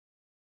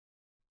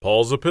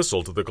Paul's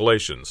Epistle to the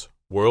Galatians,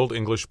 World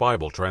English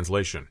Bible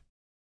Translation.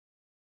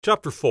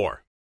 Chapter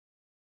 4.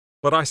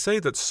 But I say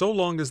that so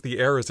long as the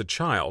heir is a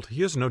child,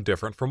 he is no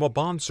different from a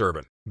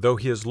bondservant, though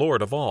he is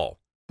Lord of all,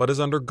 but is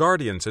under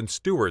guardians and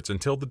stewards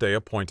until the day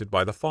appointed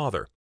by the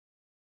Father.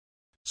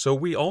 So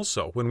we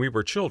also, when we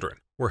were children,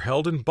 were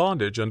held in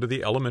bondage under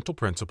the elemental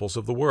principles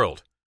of the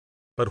world.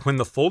 But when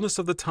the fullness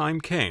of the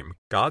time came,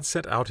 God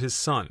sent out his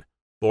Son,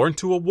 born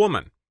to a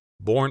woman,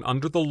 born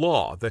under the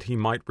law, that he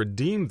might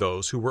redeem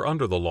those who were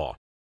under the law,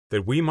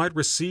 that we might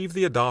receive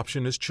the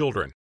adoption as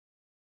children.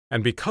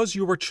 And because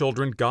you are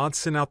children, God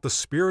sent out the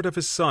Spirit of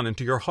his Son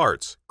into your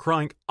hearts,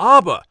 crying,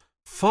 Abba,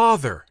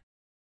 Father!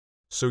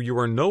 So you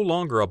are no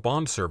longer a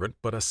bondservant,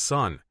 but a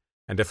son,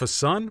 and if a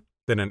son,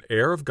 then an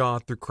heir of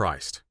God through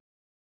Christ.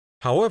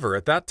 However,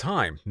 at that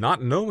time,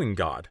 not knowing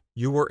God,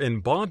 you were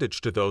in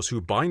bondage to those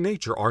who by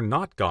nature are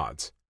not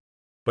gods.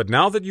 But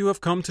now that you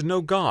have come to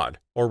know God,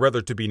 or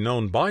rather to be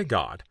known by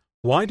God,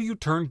 why do you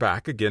turn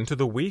back again to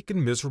the weak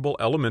and miserable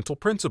elemental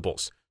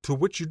principles, to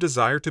which you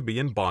desire to be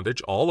in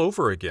bondage all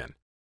over again?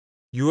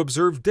 You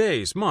observe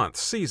days, months,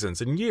 seasons,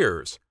 and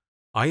years.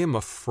 I am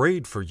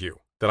afraid for you,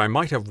 that I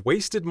might have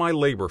wasted my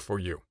labor for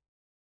you.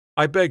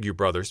 I beg you,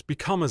 brothers,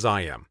 become as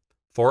I am,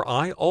 for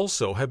I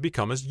also have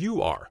become as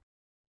you are.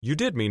 You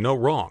did me no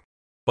wrong,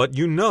 but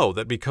you know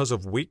that because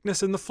of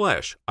weakness in the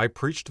flesh, I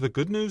preached the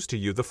good news to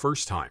you the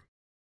first time.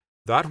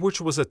 That which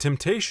was a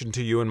temptation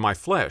to you in my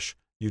flesh,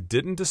 you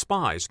didn't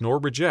despise nor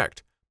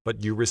reject,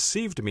 but you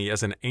received me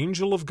as an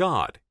angel of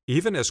God,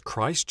 even as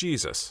Christ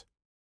Jesus.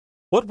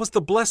 What was the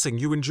blessing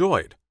you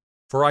enjoyed?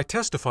 For I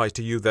testify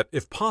to you that,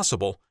 if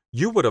possible,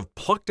 you would have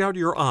plucked out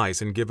your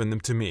eyes and given them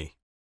to me.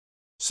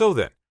 So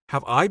then,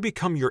 have I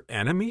become your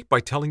enemy by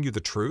telling you the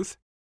truth?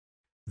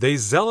 They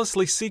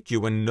zealously seek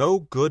you in no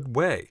good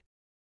way.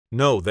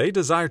 No, they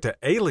desire to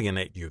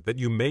alienate you, that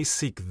you may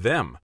seek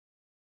them.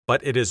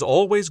 But it is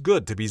always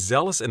good to be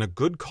zealous in a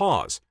good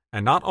cause,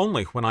 and not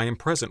only when I am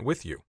present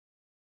with you.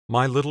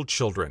 My little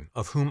children,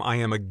 of whom I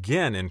am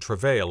again in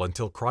travail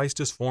until Christ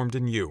is formed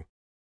in you.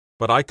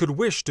 But I could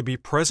wish to be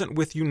present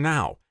with you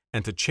now,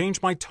 and to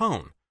change my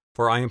tone,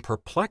 for I am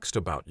perplexed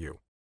about you.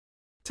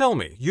 Tell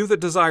me, you that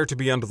desire to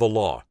be under the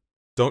law,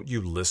 don't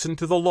you listen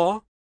to the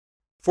law?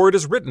 For it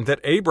is written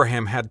that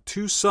Abraham had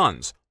 2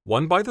 sons,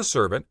 one by the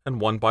servant and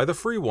one by the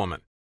free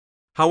woman.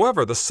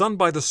 However, the son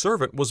by the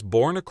servant was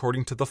born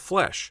according to the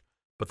flesh,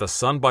 but the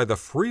son by the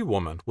free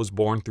woman was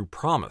born through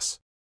promise.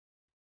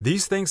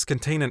 These things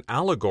contain an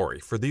allegory,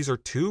 for these are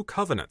 2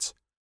 covenants.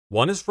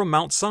 One is from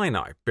Mount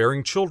Sinai,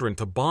 bearing children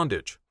to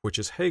bondage, which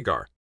is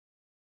Hagar.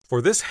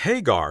 For this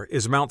Hagar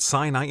is Mount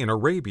Sinai in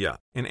Arabia,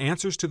 and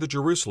answers to the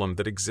Jerusalem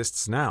that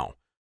exists now,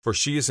 for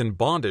she is in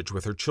bondage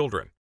with her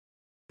children.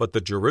 But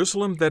the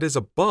Jerusalem that is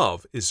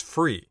above is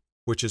free,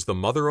 which is the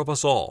mother of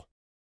us all.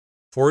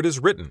 For it is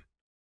written,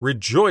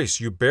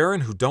 Rejoice, you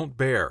barren who don't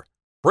bear.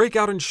 Break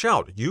out and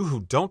shout, you who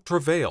don't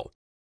travail.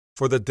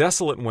 For the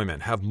desolate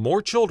women have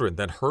more children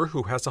than her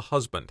who has a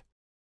husband.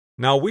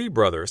 Now we,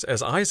 brothers,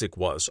 as Isaac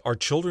was, are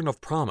children of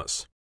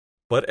promise.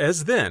 But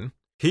as then,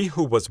 he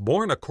who was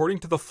born according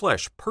to the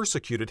flesh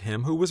persecuted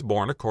him who was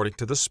born according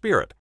to the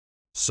Spirit.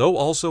 So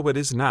also it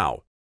is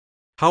now.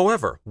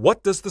 However,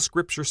 what does the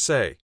Scripture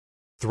say?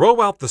 Throw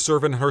out the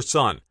servant and her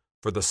son,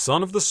 for the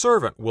son of the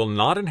servant will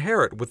not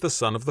inherit with the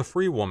son of the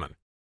free woman.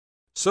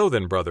 So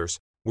then, brothers,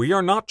 we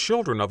are not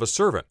children of a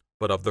servant,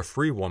 but of the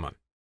free woman.